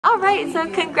All right, so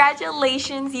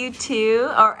congratulations, you two,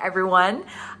 or everyone.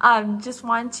 Just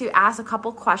want to ask a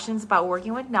couple questions about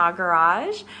working with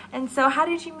Nagaraj. And so how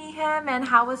did you meet him and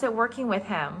how was it working with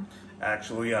him?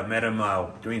 Actually, I met him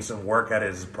doing some work at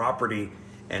his property,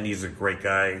 and he's a great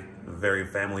guy, very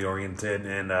family oriented,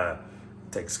 and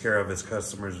takes care of his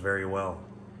customers very well.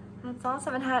 That's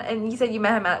awesome. And you said you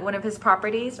met him at one of his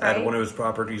properties, right? At one of his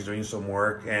properties doing some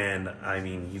work, and I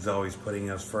mean, he's always putting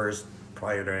us first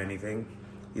prior to anything.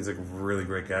 He's a really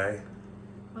great guy.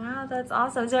 Wow, that's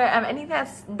awesome. Is there anything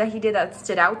that he did that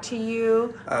stood out to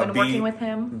you when working with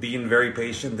him? Being very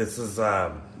patient. This is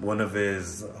one of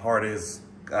his hardest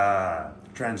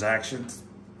transactions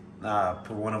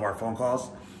for one of our phone calls.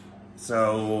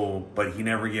 So, but he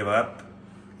never gave up.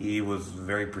 He was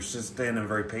very persistent and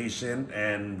very patient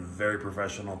and very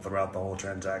professional throughout the whole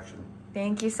transaction.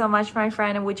 Thank you so much, my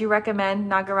friend. And would you recommend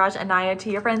Nagaraj Annaiah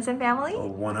to your friends and family?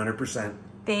 100%.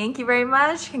 Thank you very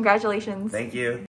much. Congratulations. Thank you.